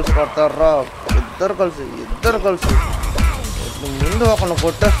ఇద్దరు కలిసి కొడతారా ఇద్దరు కలిసి ముందు ఒకరిని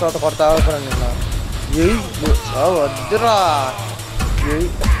కొట్టేసి తర్వాత కొడతా ఆగుతారా నిన్న వద్దురా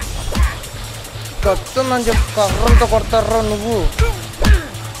కత్తుందని చెప్పి కర్రంతో కొడతారా నువ్వు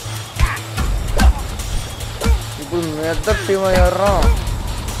ఇప్పుడు మీ ఇద్దరు టీం అయ్యారా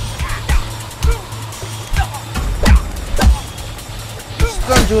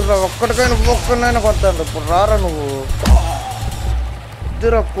ఇస్తాను చూడరా ఒక్కడికైనా కొడతాను ఇప్పుడు రారా నువ్వు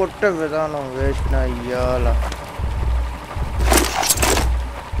ఇద్దరు కొట్టే విధానం వేసిన అయ్యాల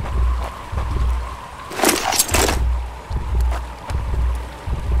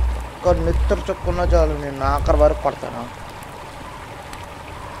ఒక్క నిద్ర చొక్కున్నా చాలు నేను ఆఖరి వరకు కొడతాను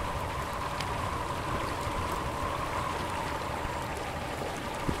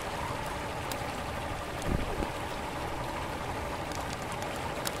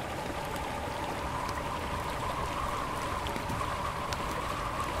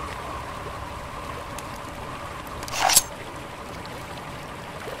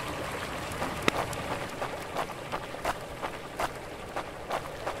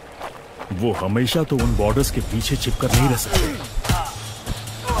वो हमेशा तो उन बॉर्डर्स के पीछे छिपकर नहीं रह सकते।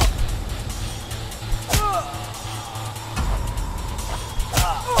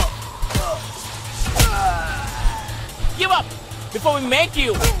 Give up before we make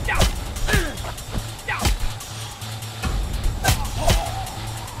you.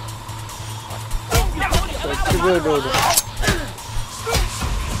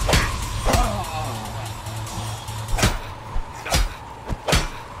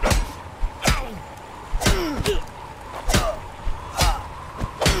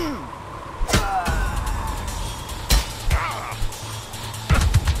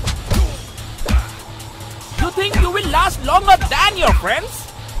 You think you will last longer than your friends?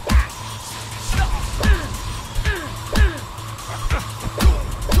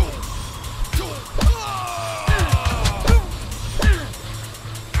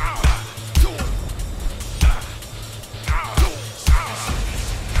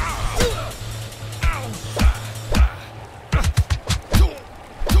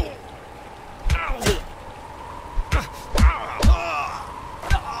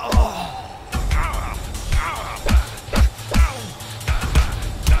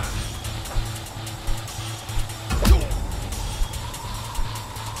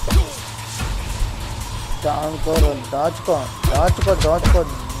 दाचको दाचको दाचको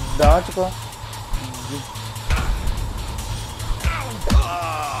दाचको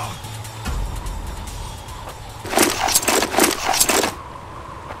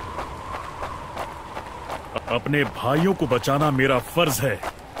अपने भाइयों को बचाना मेरा फर्ज है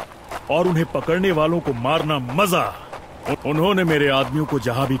और उन्हें पकड़ने वालों को मारना मजा। उन्होंने मेरे आदमियों को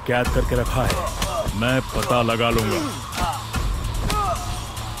जहां भी कैद करके रखा है मैं पता लगा लूंगा।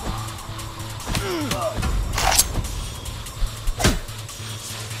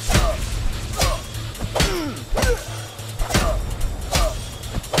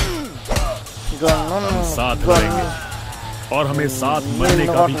 साथ रहेंगे और हमें साथ मरने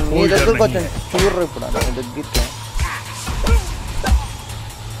का भी कोई डर नहीं है।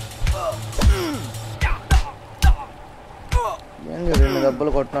 రెండు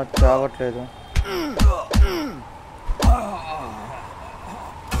దెబ్బలు కొట్టినా చావట్లేదు।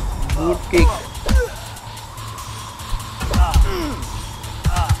 బూట్ కిక్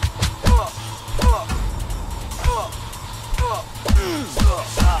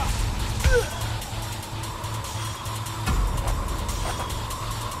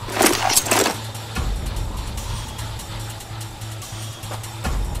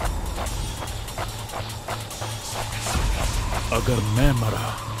अगर मैं मरा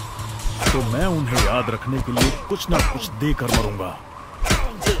तो मैं उन्हें याद रखने के लिए कुछ ना कुछ देकर मरूंगा।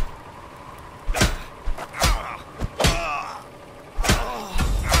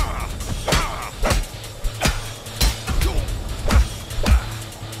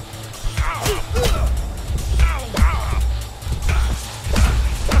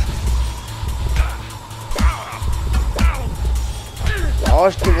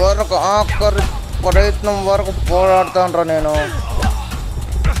 లాస్ట్ వరకు ఆఖరి ప్రయత్నం వరకు పోరాడుతాను నేను।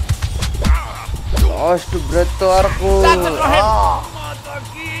 లాస్ట్ బ్రెత్ వరకు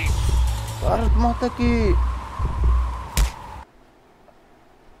భారత్ మాతకి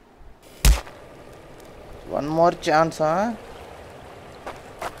వన్ మోర్ ఛాన్స్।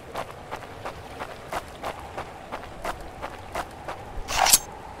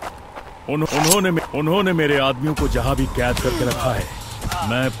 उन्होंने मेरे आदमियों को जहां भी कैद करके रखा है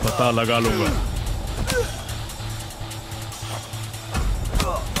मैं पता लगा लूंगा।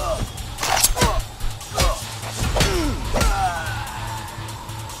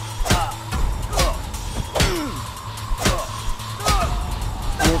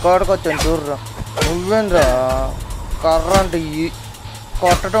 ఇంకోటికి వచ్చాను చూడరా నువ్వేంద్రా కర్ర అంటే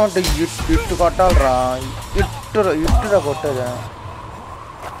కొట్టడం అంటే ఇట్టు కొట్టాలరా ఇట్టురా కొట్టేదా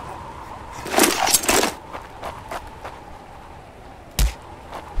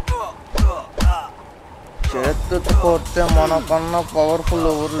చేతితో కొడితే మనకన్నా పవర్ఫుల్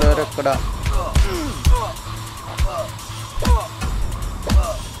ఎవరు లేరు ఇక్కడ।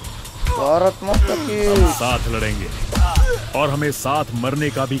 भारत माता की साथ लड़ेंगे और हमें साथ मरने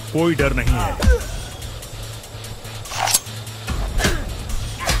का भी कोई डर नहीं है।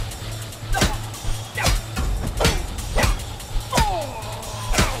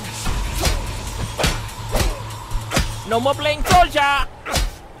 No more playing soldier.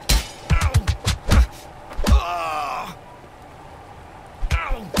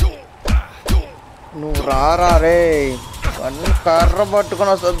 నువ్వు రారా రే అన్ని కర్ర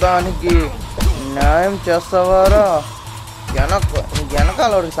పట్టుకుని వస్తా దానికి న్యాయం చేస్తావారా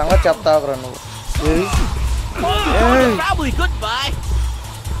వెనకాల వాడికి సంగతి చెప్తావురా నువ్వు।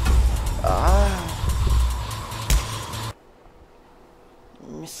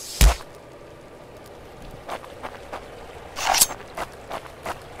 मिस।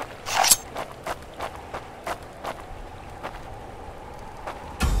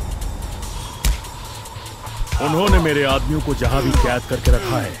 उन्होंने मेरे आदमियों को जहां भी कैद करके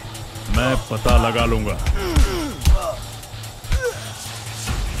रखा है, मैं पता लगा लूंगा।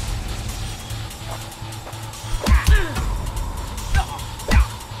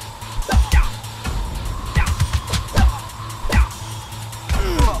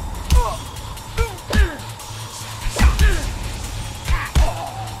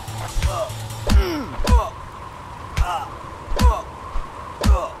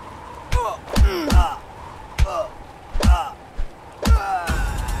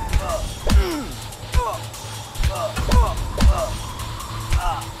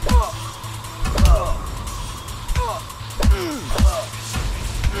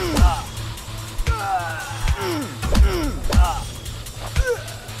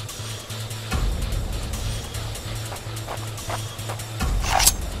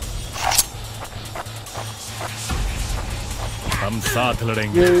 हम साथ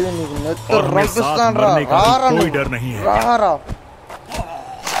लड़ेंगे और हमें साथ मरने का कोई डर नहीं है।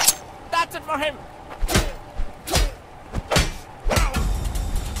 That's it for him.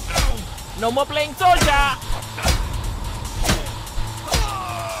 No more playing soldier.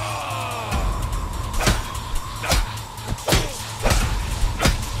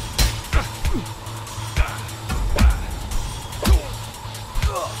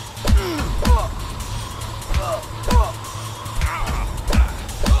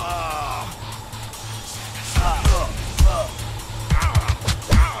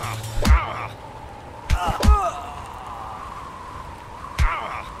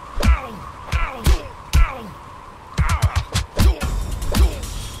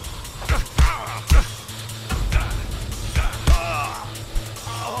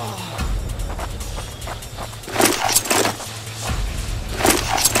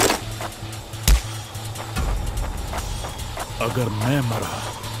 अगर मैं मरा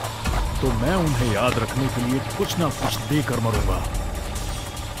तो मैं उन्हें याद रखने के लिए कुछ ना कुछ देकर मरूंगा।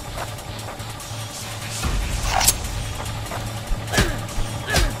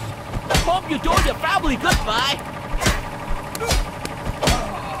 Hope you told your family goodbye.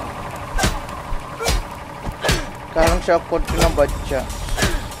 Current shock कोट्टिना बच्चा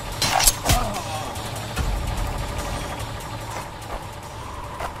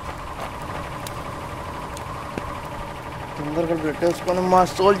తొందరగా పెట్టేసుకొని మా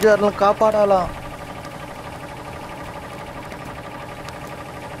సోల్జర్లను కాపాడాలా.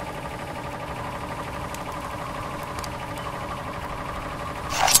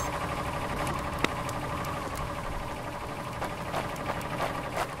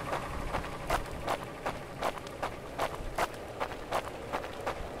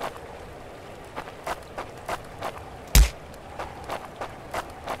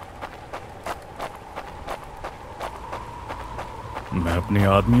 मैं अपने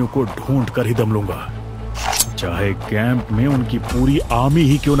आदमियों को ढूंढ कर ही दम लूंगा, चाहे कैंप में उनकी पूरी आर्मी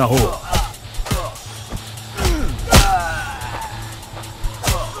ही क्यों ना हो।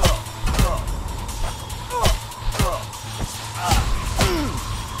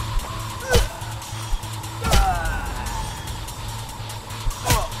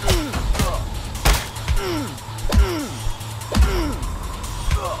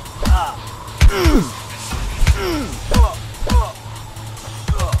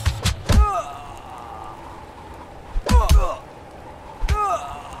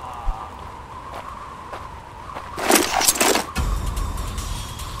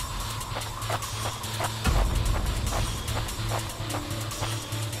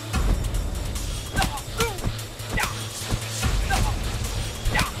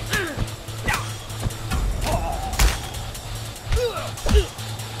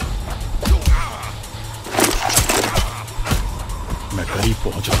 मैं करीब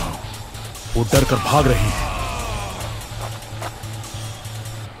पहुंच रहा हूं, वो डर कर भाग रहे हैं।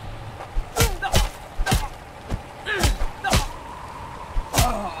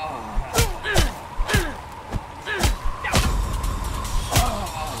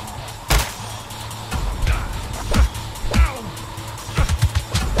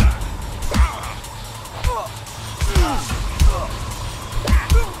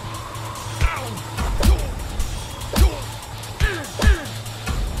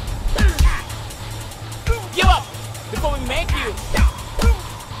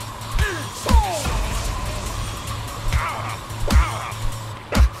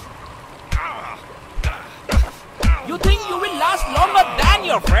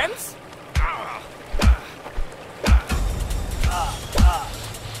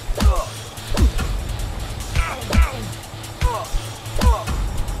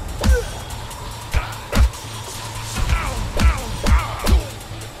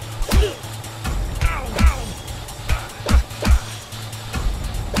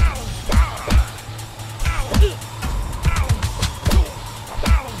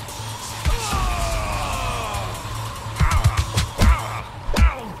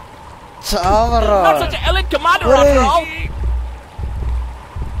 చావరా Not such an elite commander after all.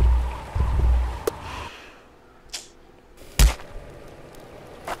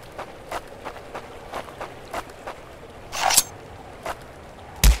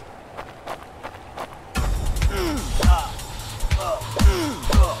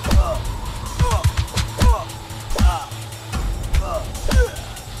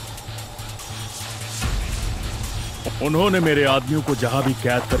 उन्होंने मेरे आदमियों को जहां भी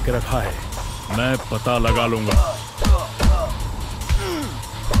कैद करके रखा है, मैं पता लगा लूंगा।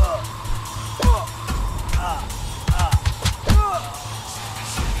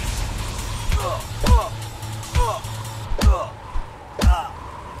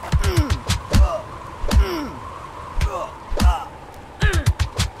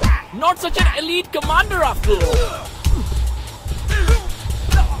 Not such an elite commander after all.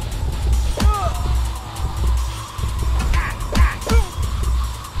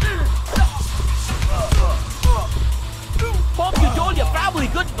 Hope you told your family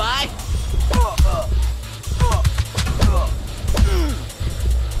goodbye.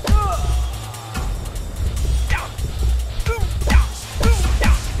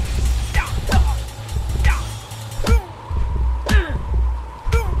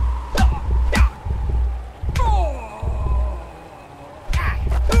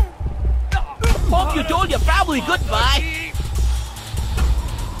 Hope you told your family goodbye.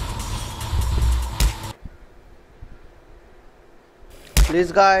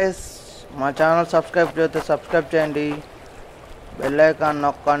 Please guys మా ఛానల్ సబ్స్క్రైబ్ చేస్తే సబ్స్క్రైబ్ చేయండి, బెల్ ఐకాన్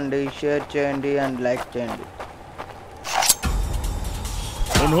నొక్కండి, షేర్ చేయండి అండ్ లైక్ చేయండి।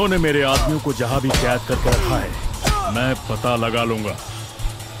 उन्होंने मेरे आदमियों को जहां भी कैद करके रखा है, मैं पता लगा लूंगा।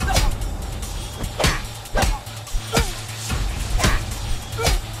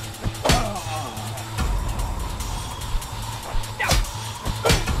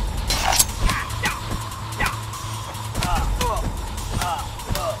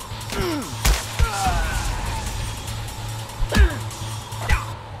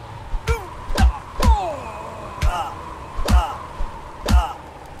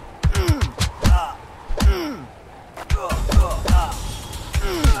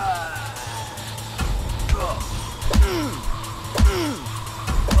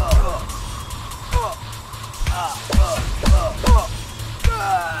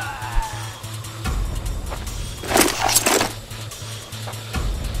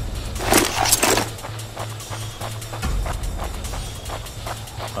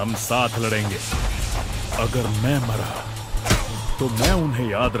 हम साथ लड़ेंगे। अगर मैं मरा तो मैं उन्हें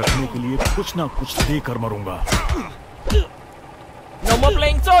याद रखने के लिए कुछ ना कुछ देकर मरूंगा। No more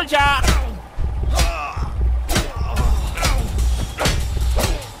playing soldier.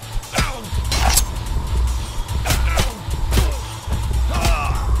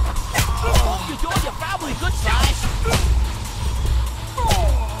 Hope you told your family goodbye.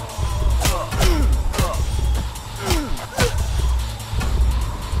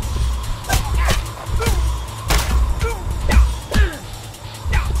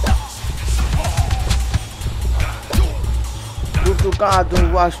 కాదు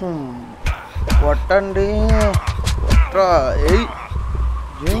వాసం కొట్టండి,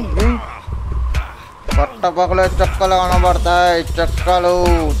 పట్ట పక్కలే చెక్కలు కనబడతాయి, చెక్కలు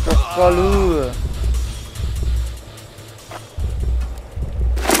చెక్కలు।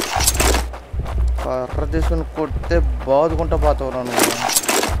 కర్ర తీసుకుని కొడితే బాదుకుంటా పోతావు నువ్వు।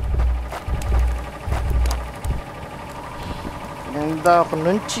 ఇందాక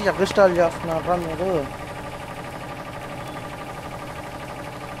నుంచి ఎగస్టాల్ చేస్తున్నారా మీరు?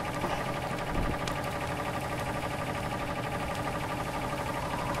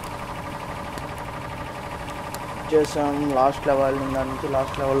 చేసాం లాస్ట్ లెవెల్ నుంచి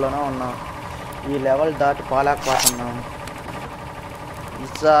లాస్ట్ లెవెల్లోనే ఉన్నాం, ఈ లెవెల్ దాటి పాలేకపోతున్నాం।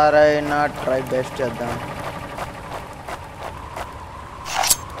 ఈసారైనా ట్రై బెస్ట్ చేద్దాం।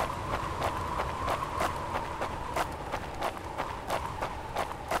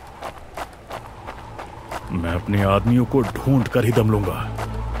 मैं अपने आदमियों को ढूंढ कर ही दम लूंगा,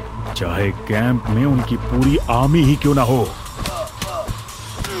 चाहे कैंप में उनकी पूरी आर्मी ही क्यों ना हो।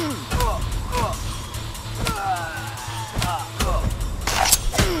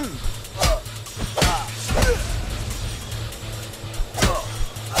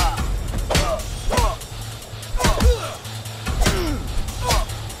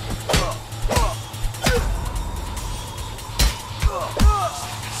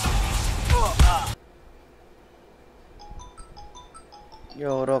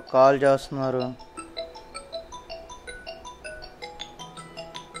 ఎవరో కాల్ చేస్తున్నారు।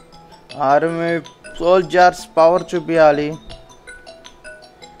 ఆర్మీ సోల్జర్స్ పవర్ చూపించాలి।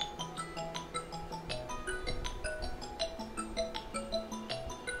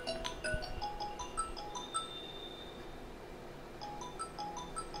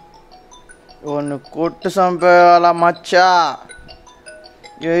 ఇవన్నీ కొట్టు చంపేయాల మచ్చా.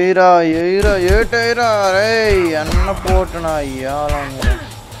 ఎయిరా ఎయిరా ఏటైరా రే అన్న పోటున ఇయ్యాల మీరు.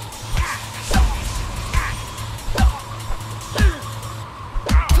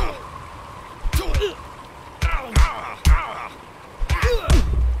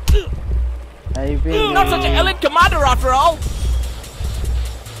 అయిపోయింది. Not such an elite commander after all.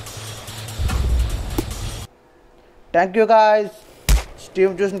 Thank you guys.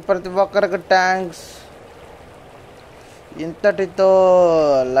 Stream చూసిన ప్రతి ఒక్కరికి థ్యాంక్స్. ఇంతటితో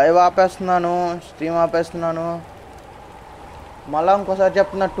లైవ్ ఆపేస్తున్నాను, స్ట్రీమ్ ఆపేస్తున్నాను. మళ్ళీ ఇంకోసారి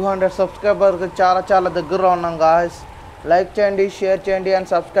చెప్తున్నా, 200 సబ్స్క్రైబర్కి చాలా చాలా దగ్గరలో ఉన్నాం గాయ్స్. లైక్ చేయండి, షేర్ చేయండి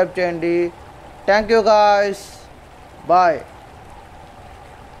అండ్ సబ్స్క్రైబ్ చేయండి. Thank you guys. బాయ్.